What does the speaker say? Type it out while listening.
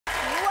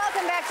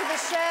Welcome back to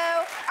the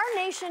show.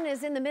 Our nation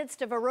is in the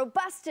midst of a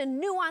robust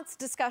and nuanced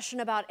discussion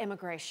about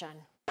immigration.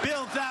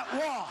 Build that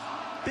wall!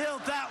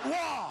 Build that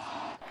wall!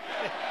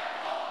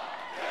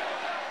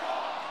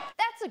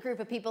 That's a group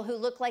of people who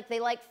look like they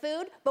like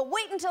food, but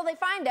wait until they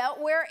find out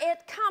where it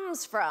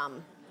comes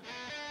from.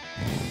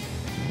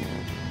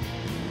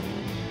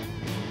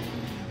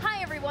 Hi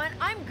everyone,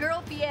 I'm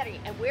Girl Fieri,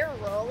 and we're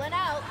rolling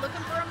out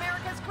looking for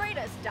America's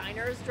greatest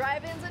diners,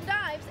 drive-ins, and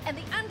dives, and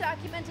the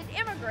undocumented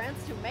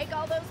immigrants who make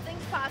all those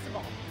things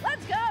possible.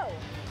 Let's go!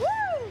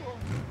 Woo!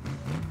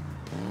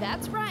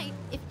 That's right.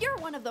 If you're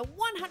one of the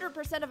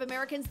 100% of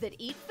Americans that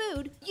eat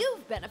food,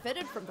 you've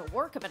benefited from the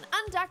work of an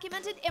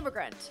undocumented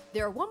immigrant.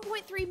 There are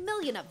 1.3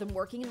 million of them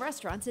working in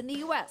restaurants in the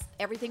U.S.,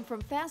 everything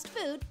from fast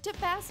food to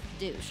fast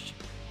douche.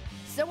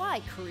 So I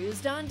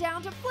cruised on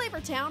down to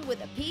Flavortown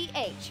with a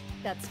PH,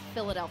 that's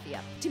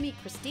Philadelphia, to meet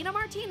Christina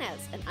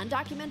Martinez, an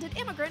undocumented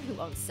immigrant who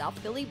owns South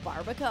Philly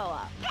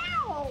Barbacoa.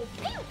 Pow!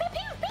 Pew, pew,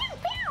 pew, pew,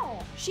 pew!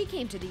 She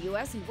came to the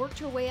U.S. and worked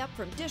her way up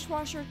from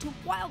dishwasher to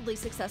wildly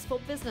successful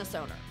business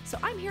owner. So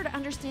I'm here to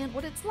understand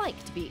what it's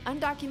like to be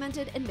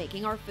undocumented and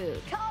making our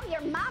food. Call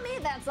your mommy,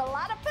 that's a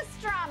lot of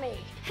pastrami.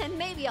 And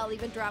maybe I'll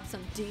even drop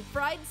some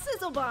deep-fried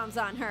sizzle bombs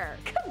on her.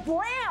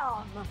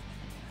 Kablam!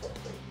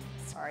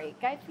 Sorry,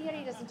 Guy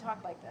Fieri doesn't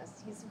talk like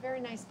this. He's a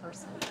very nice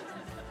person.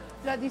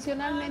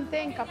 Tradicionalmente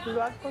en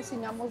Capital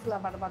cocinamos la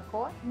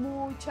barbacoa.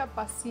 Mucha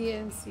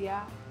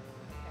paciencia,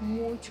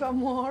 mucho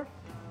amor.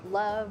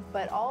 Love,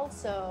 but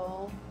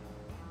also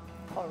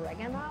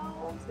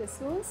oregano. Es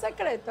un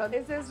secreto.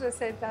 Esa es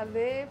receta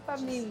de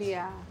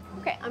familia.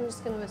 Okay, I'm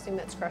just going to assume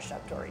it's crushed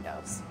up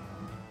Doritos.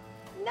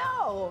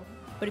 No.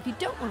 But if you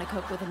don't want to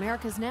cook with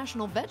America's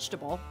national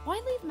vegetable,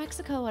 why leave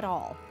Mexico at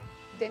all?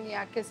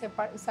 Tenía que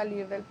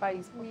salir del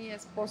país. Mi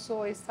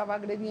esposo estaba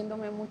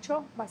agrediéndome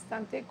mucho,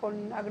 bastante,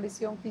 con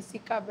agresión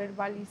física,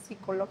 verbal y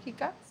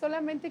psicológica.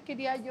 Solamente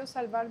quería yo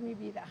salvar mi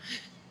vida.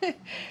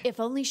 If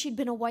only she'd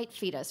been a white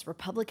fetus,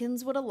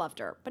 Republicans would have loved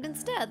her. But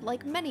instead,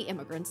 like many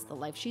immigrants, the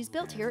life she's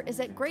built here is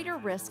at greater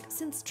risk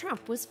since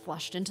Trump was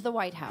flushed into the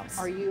White House.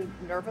 Are you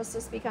nervous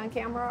to speak on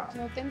camera?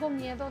 No tengo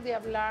miedo de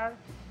hablar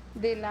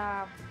de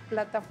la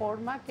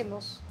plataforma que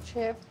los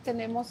chefs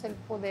tenemos el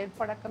poder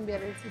para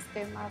cambiar el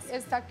sistema.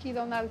 Está aquí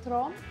Donald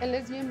Trump, él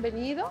es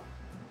bienvenido.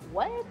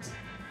 What?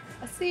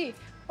 Sí,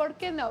 ¿por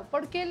qué no?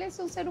 Porque él es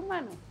un ser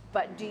humano.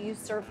 But do you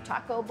serve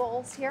taco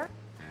bowls here?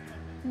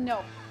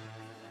 No.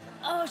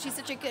 Oh, she's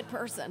such a good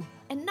person.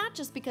 And not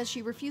just because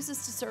she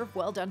refuses to serve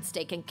well-done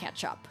steak and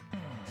ketchup.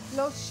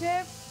 Los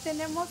chefs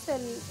tenemos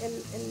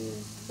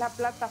la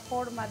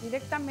plataforma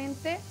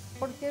directamente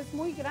porque es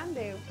muy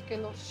grande, que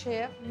los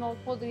chefs no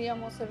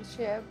podríamos ser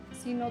chefs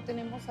si no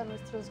tenemos a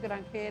nuestros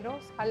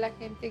granjeros, a la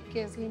gente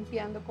que es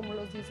limpiando como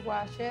los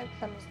dishwashers,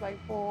 a los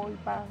boy,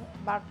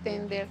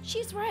 bartender.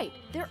 She's right.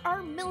 There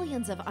are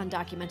millions of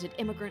undocumented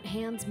immigrant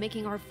hands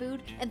making our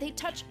food, and they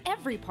touch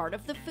every part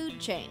of the food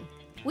chain.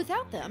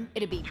 Without them,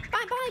 it'd be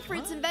bye-bye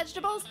fruits and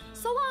vegetables,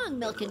 so long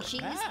milk and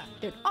cheese.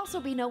 There'd also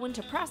be no one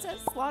to process,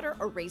 slaughter,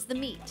 or raise the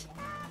meat.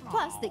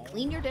 Plus, they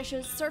clean your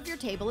dishes, serve your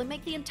table, and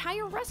make the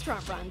entire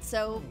restaurant run,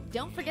 so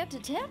don't forget to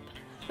tip.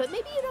 But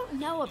maybe you don't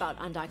know about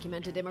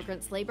undocumented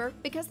immigrants' labor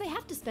because they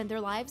have to spend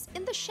their lives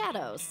in the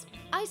shadows.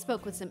 I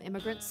spoke with some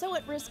immigrants so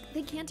at risk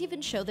they can't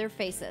even show their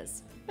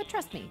faces. But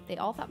trust me, they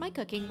all thought my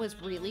cooking was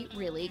really,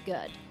 really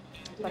good.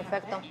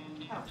 Perfecto.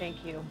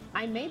 Thank you.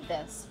 I made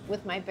this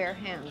with my bare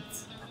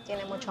hands.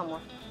 Tiene mucho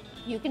amor.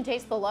 You can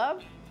taste the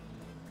love?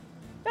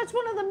 That's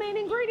one of the main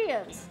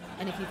ingredients.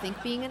 And if you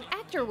think being an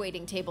actor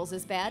waiting tables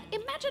is bad,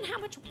 imagine how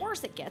much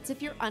worse it gets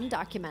if you're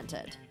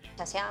undocumented.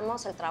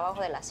 Hacíamos el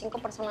trabajo de las 5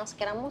 personas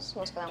que éramos,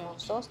 nos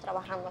quedamos 2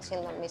 trabajando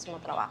haciendo el mismo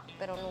trabajo,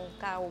 pero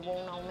nunca hubo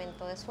un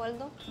aumento de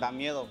sueldo. Da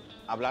miedo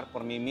hablar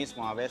por mí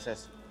mismo a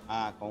veces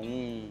con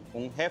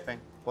un jefe,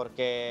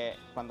 porque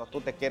cuando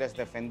tú te quieres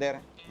defender,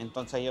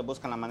 entonces ellos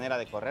buscan la manera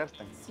de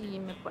correrte. Sí,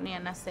 me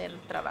ponían a hacer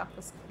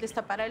trabajos,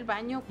 destapar el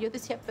baño. Yo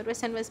decía, pero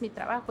ese no es mi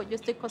trabajo, yo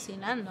estoy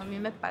cocinando, a mí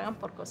me pagan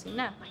por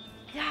cocinar.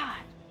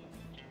 God,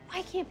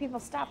 why can't people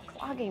stop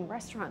clogging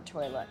restaurant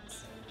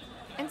toilets?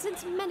 And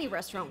since many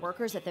restaurant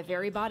workers at the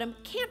very bottom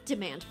can't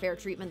demand fair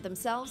treatment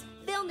themselves,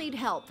 they'll need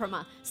help from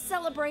a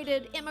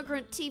celebrated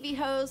immigrant TV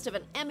host of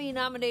an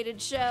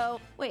Emmy-nominated show.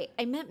 Wait,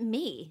 I meant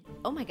me.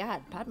 Oh my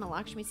God, Padma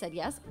Lakshmi said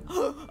yes?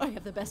 I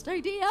have the best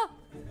idea.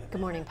 Good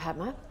morning,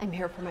 Padma. I'm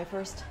here for my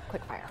first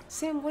quickfire.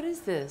 Sam, what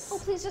is this? Oh,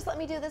 please just let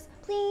me do this.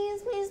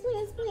 Please, please,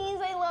 please, please.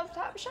 I love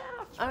Top Chef.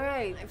 All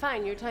right,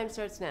 fine. Your time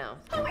starts now.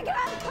 Oh my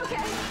God,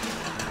 okay.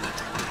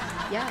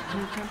 Yeah,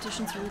 new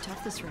competition's really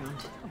tough this round.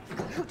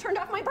 Who turned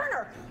off my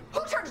burner?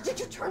 Did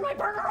you turn my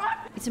burner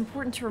off? It's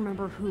important to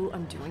remember who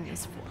I'm doing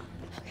this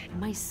for.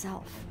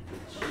 Myself.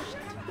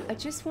 I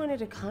just wanted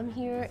to come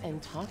here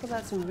and talk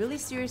about some really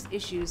serious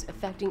issues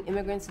affecting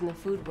immigrants in the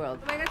food world.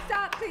 Oh my God,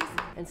 stop, please.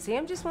 And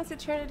Sam just wants to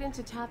turn it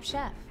into Top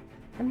Chef.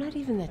 I'm not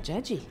even that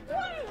judgy.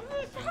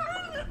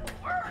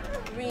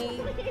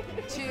 3,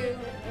 2,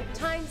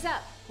 time's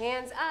up.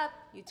 Hands up,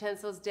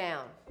 utensils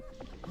down.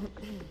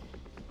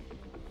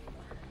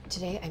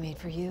 Today I made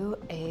for you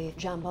a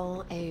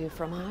jambon et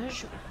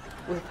fromage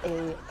with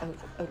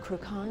a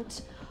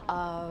croquant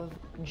of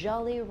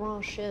Jolly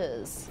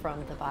Ranches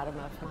from the bottom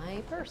of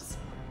my purse.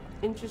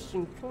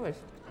 Interesting choice.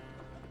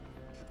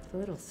 It's a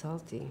little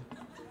salty.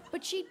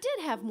 But she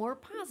did have more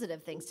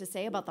positive things to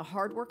say about the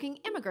hardworking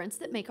immigrants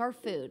that make our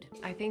food.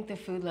 I think the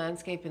food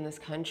landscape in this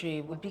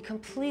country would be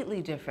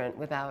completely different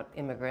without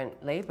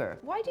immigrant labor.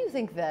 Why do you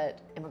think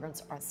that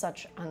immigrants are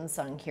such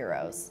unsung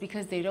heroes?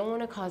 Because they don't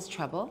want to cause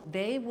trouble.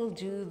 They will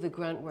do the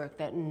grunt work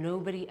that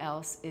nobody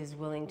else is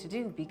willing to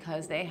do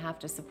because they have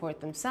to support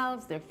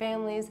themselves, their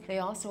families. They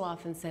also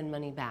often send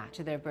money back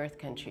to their birth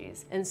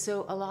countries. And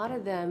so a lot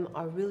of them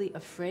are really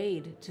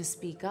afraid to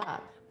speak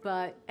up.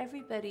 But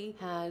everybody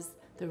has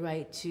the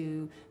right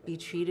to be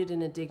treated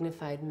in a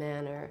dignified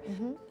manner.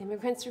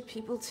 Immigrants are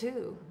people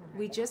too.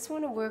 We just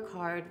want to work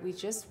hard. We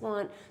just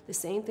want the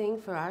same thing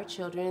for our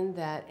children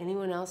that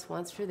anyone else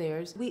wants for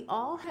theirs. We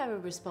all have a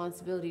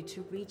responsibility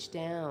to reach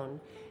down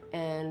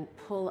and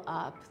pull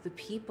up the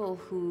people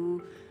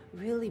who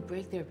really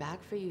break their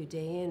back for you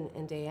day in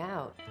and day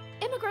out.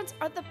 Immigrants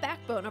are the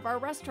backbone of our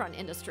restaurant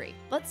industry.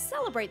 Let's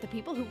celebrate the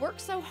people who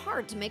work so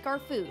hard to make our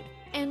food.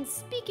 And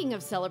speaking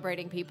of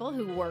celebrating people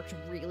who worked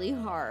really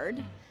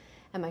hard,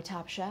 And my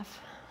top chef,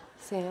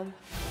 Sam,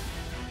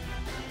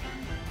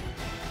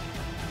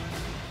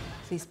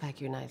 please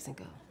pack your knives and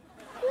go.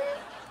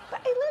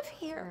 but I live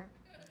here.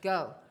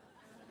 Go.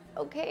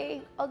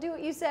 Okay, I'll do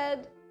what you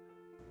said.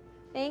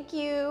 Thank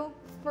you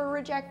for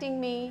rejecting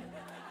me.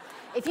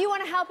 If you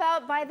want to help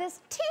out, buy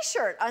this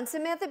t-shirt on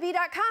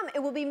SamanthaB.com. It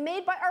will be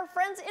made by our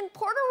friends in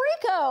Puerto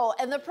Rico,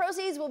 and the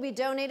proceeds will be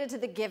donated to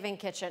the Giving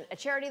Kitchen, a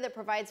charity that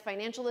provides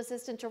financial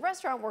assistance to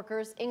restaurant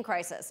workers in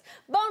crisis.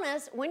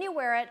 Bonus, when you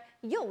wear it,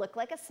 you'll look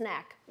like a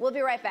snack. We'll be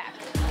right back.